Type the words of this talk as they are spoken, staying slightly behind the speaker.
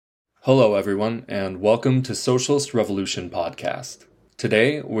Hello, everyone, and welcome to Socialist Revolution Podcast.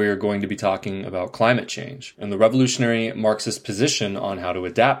 Today, we're going to be talking about climate change and the revolutionary Marxist position on how to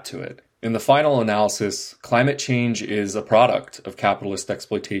adapt to it. In the final analysis, climate change is a product of capitalist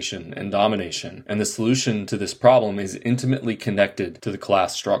exploitation and domination, and the solution to this problem is intimately connected to the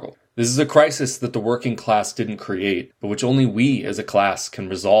class struggle. This is a crisis that the working class didn't create, but which only we as a class can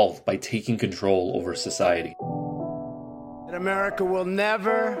resolve by taking control over society. America will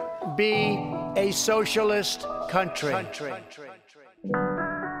never be a socialist country.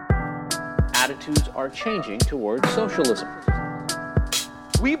 Attitudes are changing towards socialism.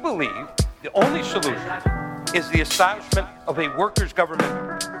 We believe the only solution is the establishment of a workers' government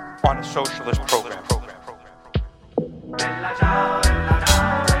on a socialist program.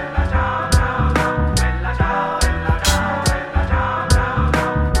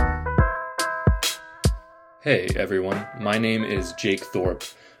 Hey everyone, my name is Jake Thorpe.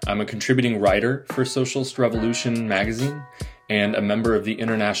 I'm a contributing writer for Socialist Revolution magazine and a member of the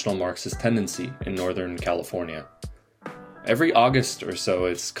International Marxist Tendency in Northern California. Every August or so,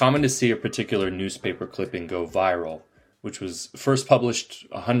 it's common to see a particular newspaper clipping go viral, which was first published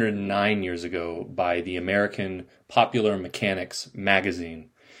 109 years ago by the American Popular Mechanics magazine.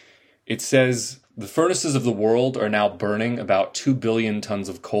 It says, "The furnaces of the world are now burning about 2 billion tons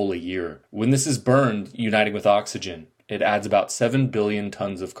of coal a year. When this is burned, uniting with oxygen, it adds about 7 billion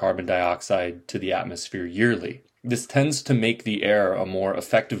tons of carbon dioxide to the atmosphere yearly. This tends to make the air a more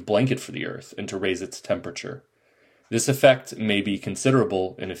effective blanket for the Earth and to raise its temperature. This effect may be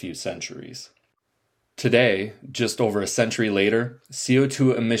considerable in a few centuries." Today, just over a century later,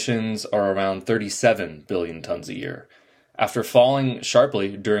 CO2 emissions are around 37 billion tons a year. After falling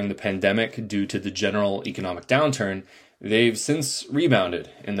sharply during the pandemic due to the general economic downturn, they've since rebounded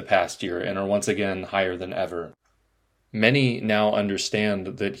in the past year and are once again higher than ever. Many now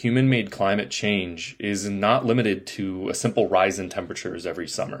understand that human-made climate change is not limited to a simple rise in temperatures every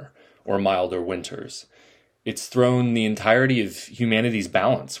summer or milder winters. It's thrown the entirety of humanity's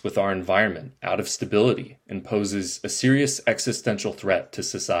balance with our environment out of stability and poses a serious existential threat to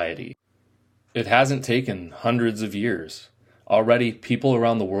society. It hasn't taken hundreds of years. Already, people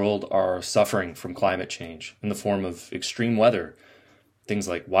around the world are suffering from climate change in the form of extreme weather. Things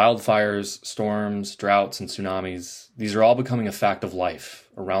like wildfires, storms, droughts, and tsunamis. These are all becoming a fact of life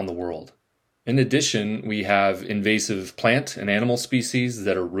around the world. In addition, we have invasive plant and animal species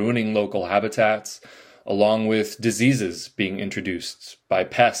that are ruining local habitats, along with diseases being introduced by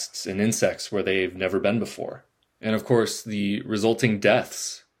pests and insects where they've never been before. And of course, the resulting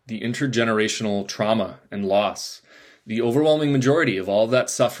deaths, the intergenerational trauma and loss. The overwhelming majority of all of that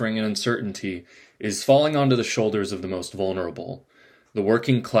suffering and uncertainty is falling onto the shoulders of the most vulnerable, the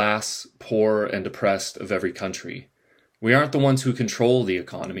working class, poor, and oppressed of every country. We aren't the ones who control the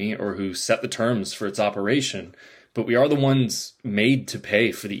economy or who set the terms for its operation, but we are the ones made to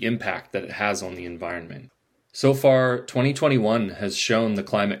pay for the impact that it has on the environment. So far, 2021 has shown the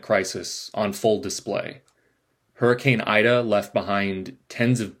climate crisis on full display. Hurricane Ida left behind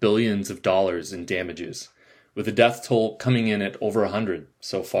tens of billions of dollars in damages, with the death toll coming in at over 100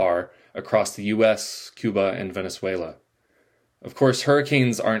 so far across the US, Cuba, and Venezuela. Of course,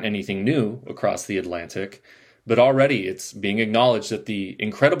 hurricanes aren't anything new across the Atlantic, but already it's being acknowledged that the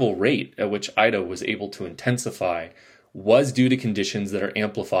incredible rate at which Ida was able to intensify was due to conditions that are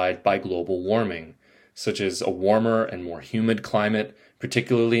amplified by global warming, such as a warmer and more humid climate,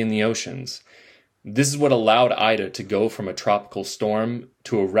 particularly in the oceans. This is what allowed Ida to go from a tropical storm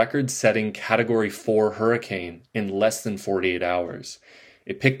to a record-setting Category 4 hurricane in less than 48 hours.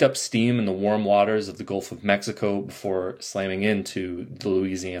 It picked up steam in the warm waters of the Gulf of Mexico before slamming into the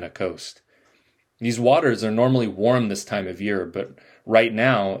Louisiana coast. These waters are normally warm this time of year, but right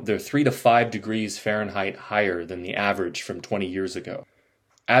now they're 3 to 5 degrees Fahrenheit higher than the average from 20 years ago.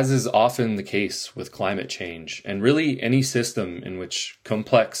 As is often the case with climate change, and really any system in which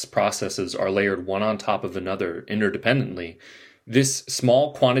complex processes are layered one on top of another interdependently, this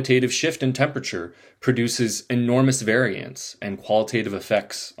small quantitative shift in temperature produces enormous variance and qualitative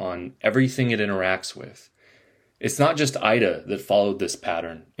effects on everything it interacts with. It's not just Ida that followed this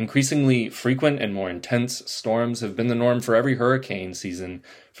pattern. Increasingly frequent and more intense storms have been the norm for every hurricane season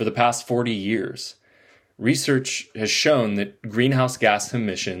for the past 40 years. Research has shown that greenhouse gas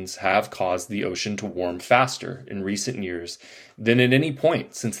emissions have caused the ocean to warm faster in recent years than at any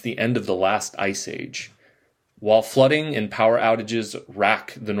point since the end of the last ice age. While flooding and power outages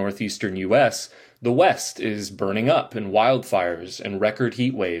rack the northeastern U.S., the West is burning up in wildfires and record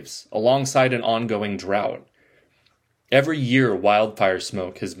heat waves alongside an ongoing drought. Every year, wildfire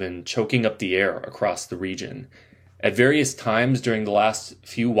smoke has been choking up the air across the region. At various times during the last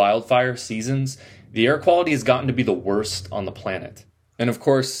few wildfire seasons, the air quality has gotten to be the worst on the planet. And of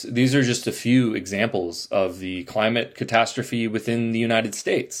course, these are just a few examples of the climate catastrophe within the United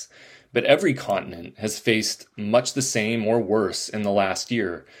States. But every continent has faced much the same or worse in the last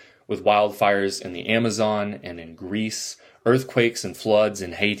year, with wildfires in the Amazon and in Greece, earthquakes and floods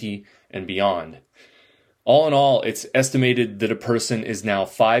in Haiti and beyond. All in all, it's estimated that a person is now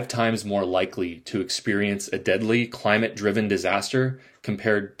 5 times more likely to experience a deadly climate-driven disaster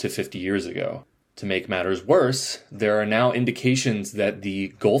compared to 50 years ago. To make matters worse, there are now indications that the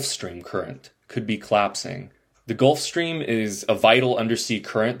Gulf Stream current could be collapsing. The Gulf Stream is a vital undersea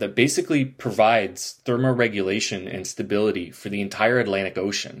current that basically provides thermoregulation and stability for the entire Atlantic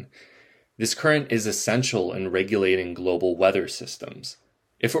Ocean. This current is essential in regulating global weather systems.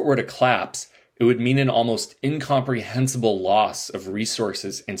 If it were to collapse, it would mean an almost incomprehensible loss of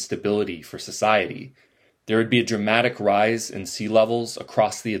resources and stability for society. There would be a dramatic rise in sea levels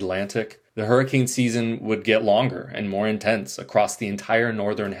across the Atlantic. The hurricane season would get longer and more intense across the entire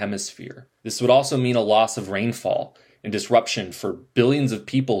northern hemisphere. This would also mean a loss of rainfall and disruption for billions of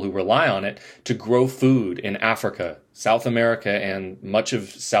people who rely on it to grow food in Africa, South America, and much of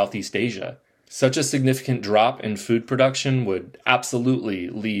Southeast Asia. Such a significant drop in food production would absolutely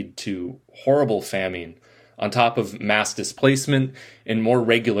lead to horrible famine, on top of mass displacement and more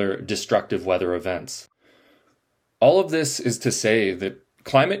regular destructive weather events. All of this is to say that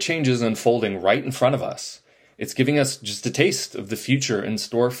climate change is unfolding right in front of us. It's giving us just a taste of the future in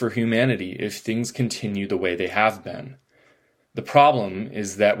store for humanity if things continue the way they have been. The problem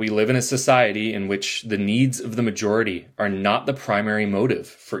is that we live in a society in which the needs of the majority are not the primary motive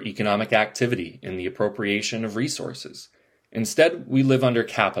for economic activity and the appropriation of resources. Instead, we live under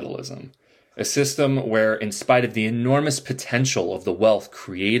capitalism, a system where, in spite of the enormous potential of the wealth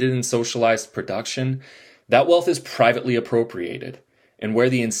created in socialized production, that wealth is privately appropriated, and where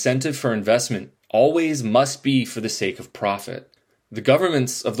the incentive for investment always must be for the sake of profit. The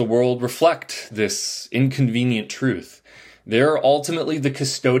governments of the world reflect this inconvenient truth. They're ultimately the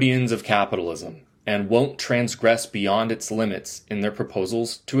custodians of capitalism and won't transgress beyond its limits in their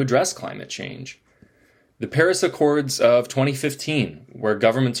proposals to address climate change. The Paris Accords of 2015, where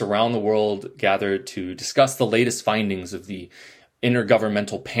governments around the world gathered to discuss the latest findings of the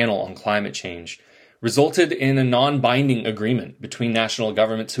Intergovernmental Panel on Climate Change, resulted in a non-binding agreement between national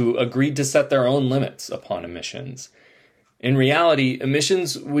governments who agreed to set their own limits upon emissions. In reality,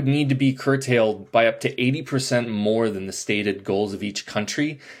 emissions would need to be curtailed by up to 80% more than the stated goals of each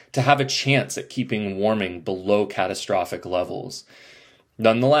country to have a chance at keeping warming below catastrophic levels.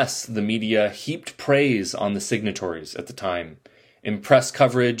 Nonetheless, the media heaped praise on the signatories at the time. In press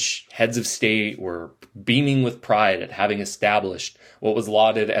coverage, heads of state were beaming with pride at having established what was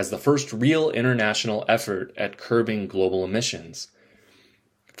lauded as the first real international effort at curbing global emissions.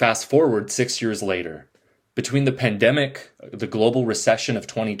 Fast forward 6 years later. Between the pandemic, the global recession of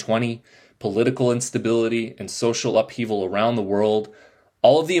 2020, political instability, and social upheaval around the world,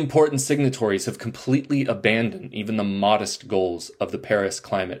 all of the important signatories have completely abandoned even the modest goals of the Paris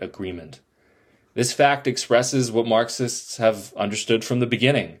Climate Agreement. This fact expresses what Marxists have understood from the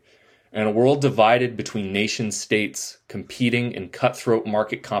beginning. In a world divided between nation-states competing in cutthroat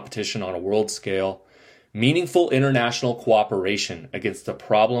market competition on a world scale, meaningful international cooperation against the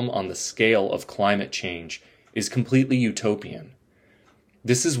problem on the scale of climate change is completely utopian.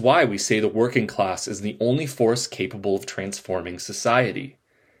 This is why we say the working class is the only force capable of transforming society.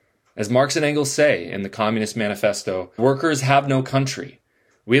 As Marx and Engels say in the Communist Manifesto, workers have no country.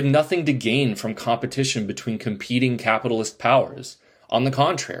 We have nothing to gain from competition between competing capitalist powers. On the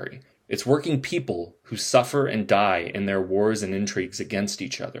contrary, it's working people who suffer and die in their wars and intrigues against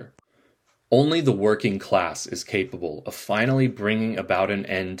each other. Only the working class is capable of finally bringing about an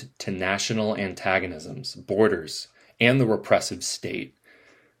end to national antagonisms, borders, and the repressive state.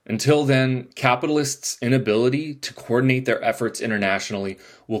 Until then, capitalists' inability to coordinate their efforts internationally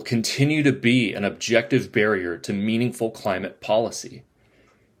will continue to be an objective barrier to meaningful climate policy.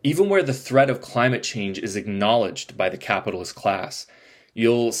 Even where the threat of climate change is acknowledged by the capitalist class,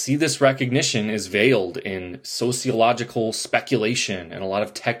 you'll see this recognition is veiled in sociological speculation and a lot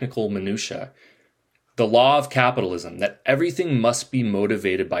of technical minutia. The law of capitalism, that everything must be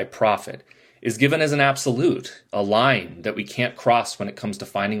motivated by profit, is given as an absolute, a line that we can't cross when it comes to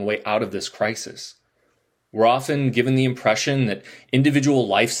finding a way out of this crisis. We're often given the impression that individual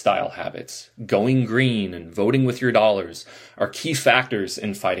lifestyle habits, going green and voting with your dollars, are key factors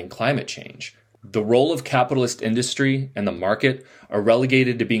in fighting climate change. The role of capitalist industry and the market are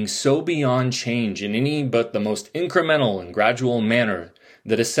relegated to being so beyond change in any but the most incremental and gradual manner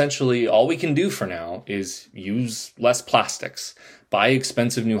that essentially all we can do for now is use less plastics, buy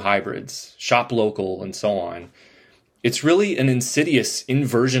expensive new hybrids, shop local, and so on. It's really an insidious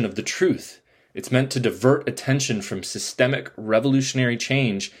inversion of the truth. It's meant to divert attention from systemic revolutionary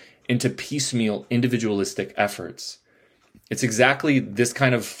change into piecemeal individualistic efforts. It's exactly this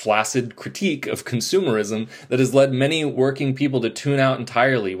kind of flaccid critique of consumerism that has led many working people to tune out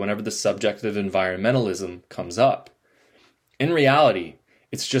entirely whenever the subject of environmentalism comes up. In reality,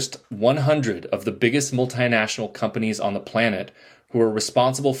 it's just 100 of the biggest multinational companies on the planet who are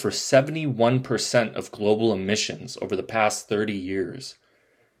responsible for 71% of global emissions over the past 30 years.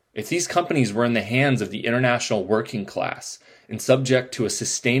 If these companies were in the hands of the international working class and subject to a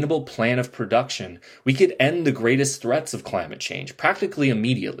sustainable plan of production, we could end the greatest threats of climate change practically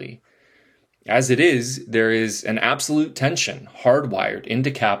immediately. As it is, there is an absolute tension hardwired into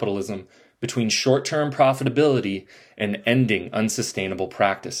capitalism between short-term profitability and ending unsustainable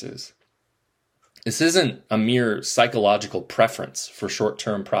practices. This isn't a mere psychological preference for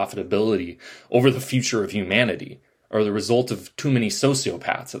short-term profitability over the future of humanity, or the result of too many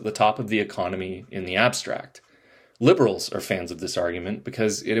sociopaths at the top of the economy in the abstract. Liberals are fans of this argument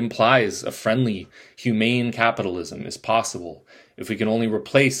because it implies a friendly, humane capitalism is possible if we can only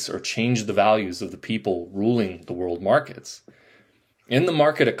replace or change the values of the people ruling the world markets. In the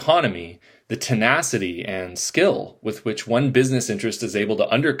market economy, the tenacity and skill with which one business interest is able to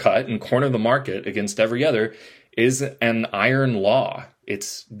undercut and corner the market against every other is an iron law.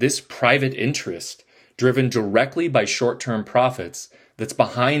 It's this private interest, driven directly by short-term profits, that's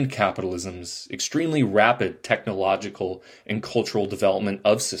behind capitalism's extremely rapid technological and cultural development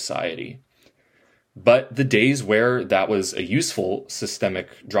of society. But the days where that was a useful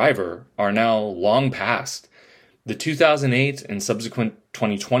systemic driver are now long past. The 2008 and subsequent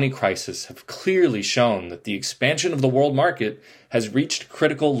 2020 crisis have clearly shown that the expansion of the world market has reached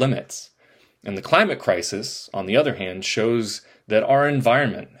critical limits. And the climate crisis, on the other hand, shows that our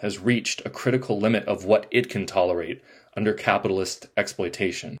environment has reached a critical limit of what it can tolerate under capitalist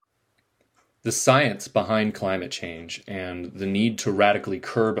exploitation. The science behind climate change and the need to radically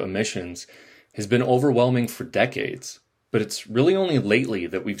curb emissions has been overwhelming for decades, but it's really only lately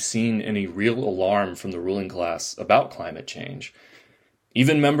that we've seen any real alarm from the ruling class about climate change.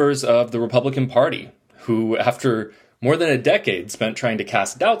 Even members of the Republican Party, who after more than a decade spent trying to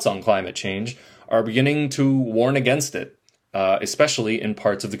cast doubts on climate change, are beginning to warn against it, especially in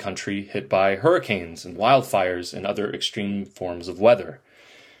parts of the country hit by hurricanes and wildfires and other extreme forms of weather.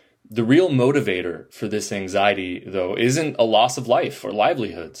 The real motivator for this anxiety, though, isn't a loss of life or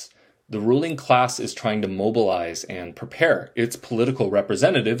livelihoods. The ruling class is trying to mobilize and prepare its political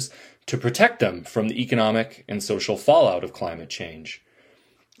representatives to protect them from the economic and social fallout of climate change.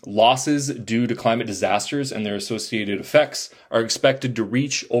 Losses due to climate disasters and their associated effects are expected to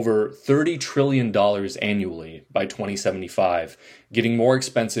reach over $30 trillion annually by 2075, getting more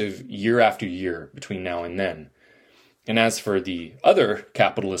expensive year after year between now and then. And as for the other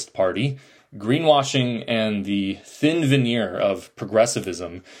capitalist party, greenwashing and the thin veneer of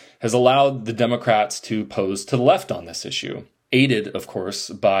progressivism has allowed the Democrats to pose to the left on this issue, aided, of course,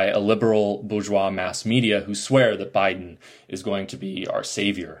 by a liberal bourgeois mass media who swear that Biden is going to be our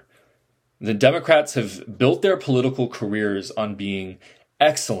savior. The Democrats have built their political careers on being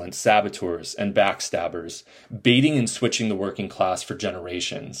excellent saboteurs and backstabbers, baiting and switching the working class for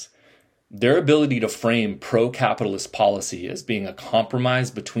generations. Their ability to frame pro-capitalist policy as being a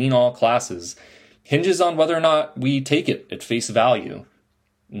compromise between all classes hinges on whether or not we take it at face value.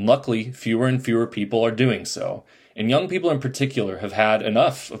 And luckily, fewer and fewer people are doing so, and young people in particular have had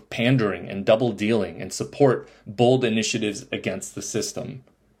enough of pandering and double-dealing and support bold initiatives against the system.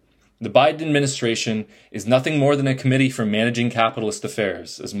 The Biden administration is nothing more than a committee for managing capitalist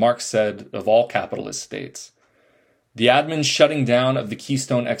affairs, as Marx said of all capitalist states. The admin's shutting down of the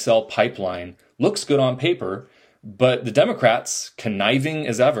Keystone XL pipeline looks good on paper, but the Democrats, conniving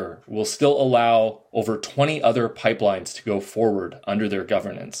as ever, will still allow over 20 other pipelines to go forward under their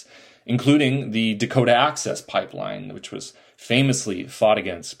governance, including the Dakota Access Pipeline, which was famously fought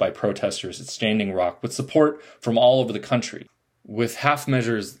against by protesters at Standing Rock with support from all over the country. With half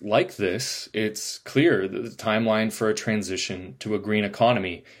measures like this, it's clear that the timeline for a transition to a green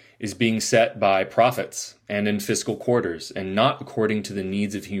economy is being set by profits and in fiscal quarters, and not according to the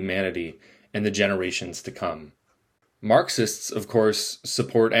needs of humanity and the generations to come. Marxists, of course,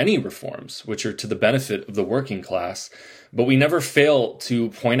 support any reforms which are to the benefit of the working class, but we never fail to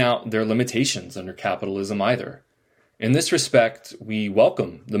point out their limitations under capitalism either. In this respect, we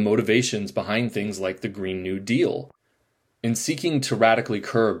welcome the motivations behind things like the Green New Deal. In seeking to radically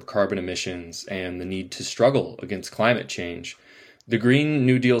curb carbon emissions and the need to struggle against climate change, The Green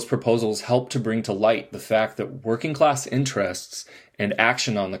New Deal's proposals help to bring to light the fact that working class interests and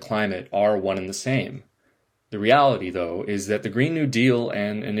action on the climate are one and the same. The reality, though, is that the Green New Deal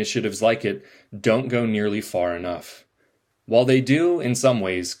and initiatives like it don't go nearly far enough. While they do, in some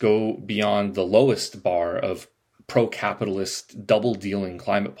ways, go beyond the lowest bar of pro-capitalist, double-dealing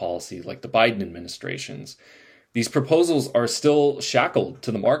climate policy like the Biden administration's, these proposals are still shackled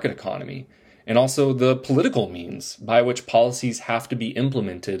to the market economy and also the political means by which policies have to be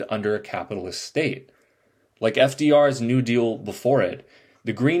implemented under a capitalist state. Like FDR's New Deal before it,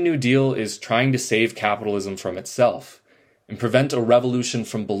 the Green New Deal is trying to save capitalism from itself and prevent a revolution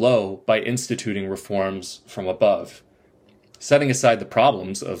from below by instituting reforms from above. Setting aside the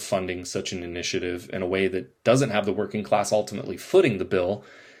problems of funding such an initiative in a way that doesn't have the working class ultimately footing the bill,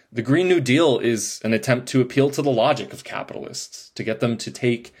 the Green New Deal is an attempt to appeal to the logic of capitalists, to get them to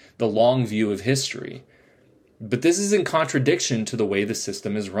take the long view of history. But this is in contradiction to the way the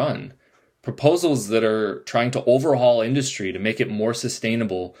system is run. Proposals that are trying to overhaul industry to make it more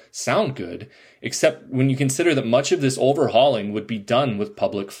sustainable sound good, except when you consider that much of this overhauling would be done with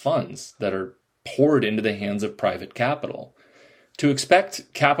public funds that are poured into the hands of private capital. To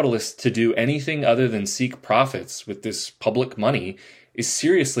expect capitalists to do anything other than seek profits with this public money is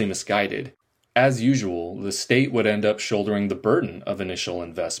seriously misguided. As usual, the state would end up shouldering the burden of initial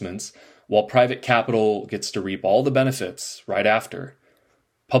investments, while private capital gets to reap all the benefits right after.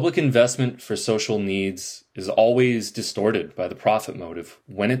 Public investment for social needs is always distorted by the profit motive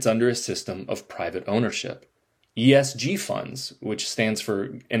when it's under a system of private ownership. ESG funds, which stands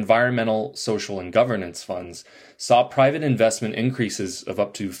for Environmental, Social, and Governance Funds, saw private investment increases of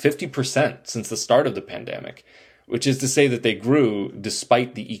up to 50% since the start of the pandemic, which is to say that they grew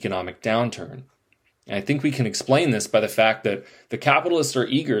despite the economic downturn. And I think we can explain this by the fact that the capitalists are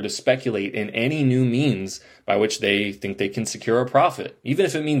eager to speculate in any new means by which they think they can secure a profit, even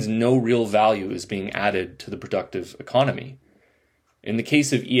if it means no real value is being added to the productive economy. In the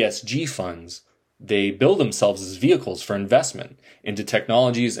case of ESG funds, they bill themselves as vehicles for investment into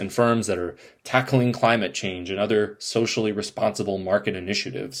technologies and firms that are tackling climate change and other socially responsible market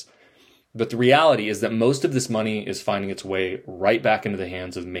initiatives. But the reality is that most of this money is finding its way right back into the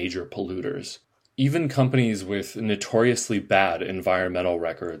hands of major polluters. Even companies with notoriously bad environmental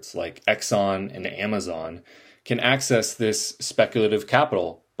records like Exxon and Amazon can access this speculative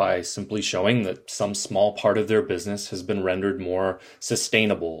capital by simply showing that some small part of their business has been rendered more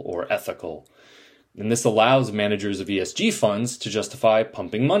sustainable or ethical. And this allows managers of ESG funds to justify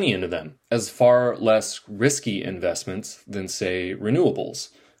pumping money into them as far less risky investments than, say, renewables,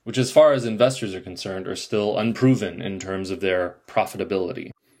 which as far as investors are concerned are still unproven in terms of their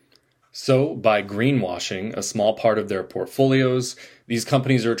profitability. So, by greenwashing a small part of their portfolios, these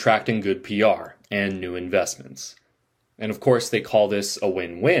companies are attracting good PR and new investments. And of course, they call this a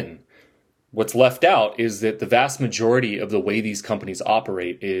win-win. What's left out is that the vast majority of the way these companies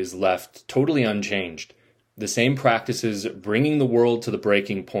operate is left totally unchanged. The same practices bringing the world to the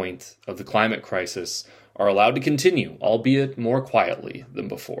breaking point of the climate crisis are allowed to continue, albeit more quietly than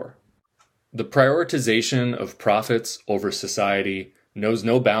before. The prioritization of profits over society knows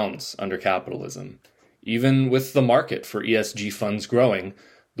no bounds under capitalism. Even with the market for ESG funds growing,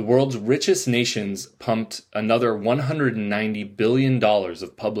 the world's richest nations pumped another $190 billion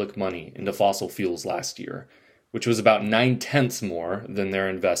of public money into fossil fuels last year, which was about 9/10 more than their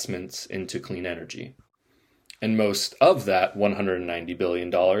investments into clean energy. And most of that $190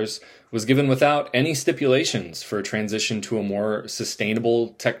 billion was given without any stipulations for a transition to a more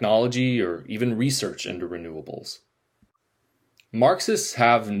sustainable technology or even research into renewables. Marxists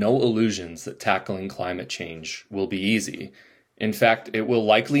have no illusions that tackling climate change will be easy. In fact, it will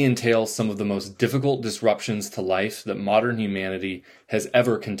likely entail some of the most difficult disruptions to life that modern humanity has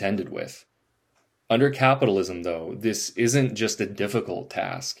ever contended with. Under capitalism, though, this isn't just a difficult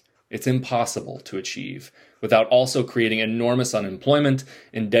task. It's impossible to achieve without also creating enormous unemployment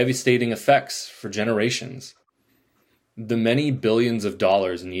and devastating effects for generations. The many billions of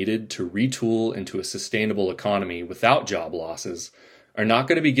dollars needed to retool into a sustainable economy without job losses are not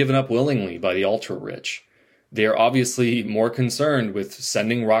going to be given up willingly by the ultra-rich. They are obviously more concerned with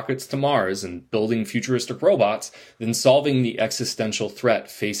sending rockets to Mars and building futuristic robots than solving the existential threat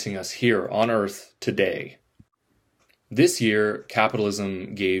facing us here on Earth today. This year,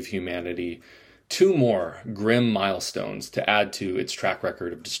 capitalism gave humanity 2 more grim milestones to add to its track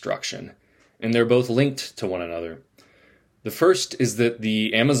record of destruction, and they're both linked to one another. The first is that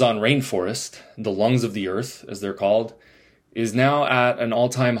the Amazon rainforest, the lungs of the earth, as they're called, is now at an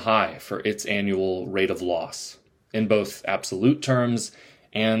all-time high for its annual rate of loss, in both absolute terms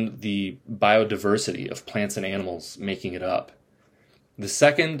and the biodiversity of plants and animals making it up. The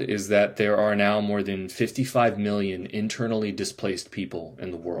second is that there are now more than 55 million internally displaced people in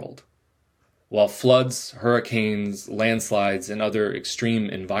the world. While floods, hurricanes, landslides, and other extreme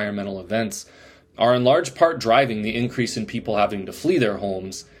environmental events are in large part driving the increase in people having to flee their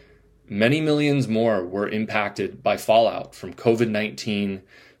homes, many millions more were impacted by fallout from COVID-19,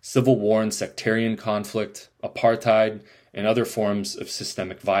 civil war and sectarian conflict, apartheid, and other forms of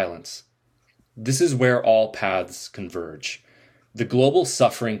systemic violence. This is where all paths converge. The global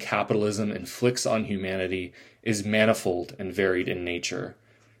suffering capitalism inflicts on humanity is manifold and varied in nature.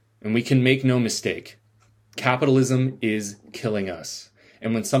 And we can make no mistake, capitalism is killing us.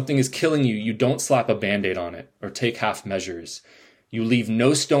 And when something is killing you, you don't slap a Band-Aid on it or take half measures. You leave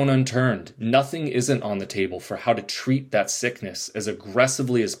no stone unturned. Nothing isn't on the table for how to treat that sickness as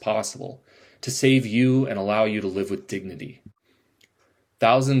aggressively as possible to save you and allow you to live with dignity.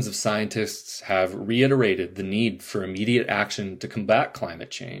 Thousands of scientists have reiterated the need for immediate action to combat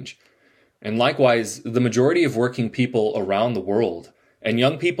climate change. And likewise, the majority of working people around the world, and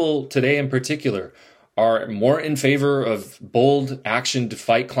young people today in particular, are more in favor of bold action to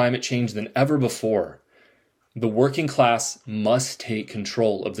fight climate change than ever before. The working class must take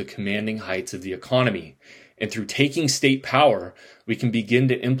control of the commanding heights of the economy. And through taking state power, we can begin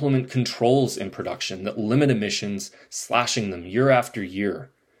to implement controls in production that limit emissions, slashing them year after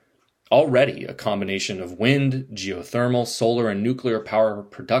year. Already, a combination of wind, geothermal, solar, and nuclear power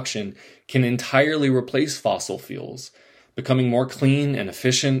production can entirely replace fossil fuels, becoming more clean and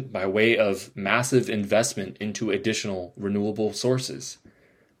efficient by way of massive investment into additional renewable sources.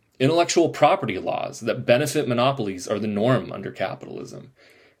 Intellectual property laws that benefit monopolies are the norm under capitalism.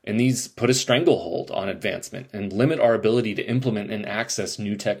 And these put a stranglehold on advancement and limit our ability to implement and access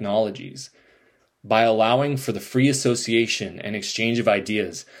new technologies. By allowing for the free association and exchange of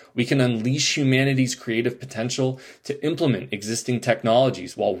ideas, we can unleash humanity's creative potential to implement existing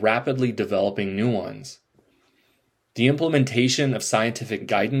technologies while rapidly developing new ones. The implementation of scientific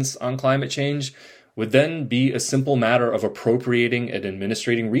guidance on climate change would then be a simple matter of appropriating and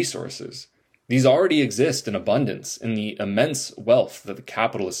administrating resources. These already exist in abundance in the immense wealth that the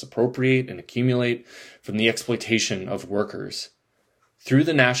capitalists appropriate and accumulate from the exploitation of workers. Through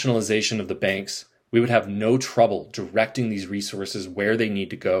the nationalization of the banks, we would have no trouble directing these resources where they need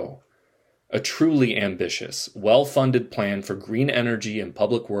to go. A truly ambitious, well-funded plan for green energy and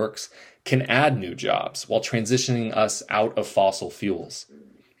public works can add new jobs while transitioning us out of fossil fuels.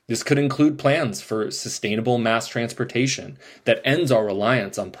 This could include plans for sustainable mass transportation that ends our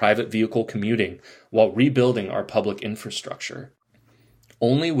reliance on private vehicle commuting while rebuilding our public infrastructure.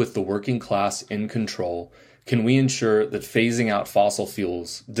 Only with the working class in control can we ensure that phasing out fossil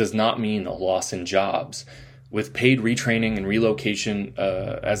fuels does not mean a loss in jobs, with paid retraining and relocation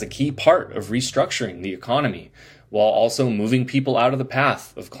as a key part of restructuring the economy, while also moving people out of the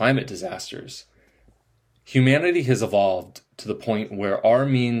path of climate disasters. Humanity has evolved to the point where our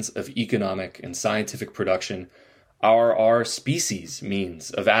means of economic and scientific production are our species' means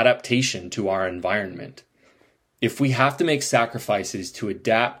of adaptation to our environment. If we have to make sacrifices to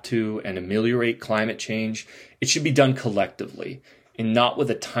adapt to and ameliorate climate change, it should be done collectively, and not with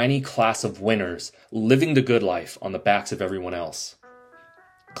a tiny class of winners living the good life on the backs of everyone else.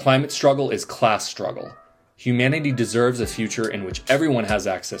 Climate struggle is class struggle. Humanity deserves a future in which everyone has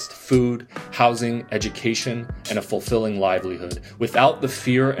access to food, housing, education, and a fulfilling livelihood, without the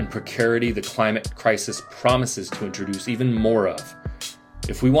fear and precarity the climate crisis promises to introduce even more of.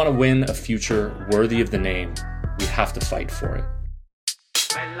 If we want to win a future worthy of the name, we have to fight for it.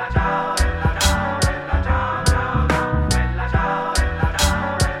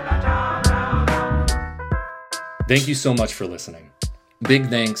 Thank you so much for listening. Big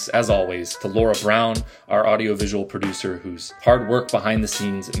thanks, as always, to Laura Brown, our audiovisual producer, whose hard work behind the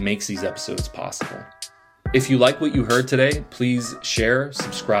scenes makes these episodes possible. If you like what you heard today, please share,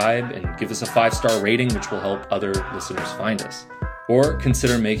 subscribe, and give us a 5-star rating, which will help other listeners find us. Or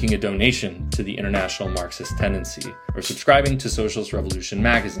consider making a donation to the International Marxist Tendency, or subscribing to Socialist Revolution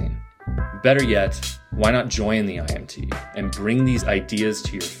magazine. Better yet, why not join the IMT and bring these ideas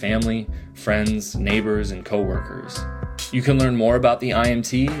to your family, friends, neighbors, and coworkers? You can learn more about the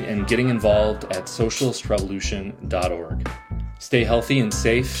IMT and getting involved at socialistrevolution.org. Stay healthy and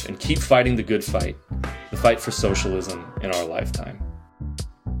safe, and keep fighting the good fight, the fight for socialism in our lifetime.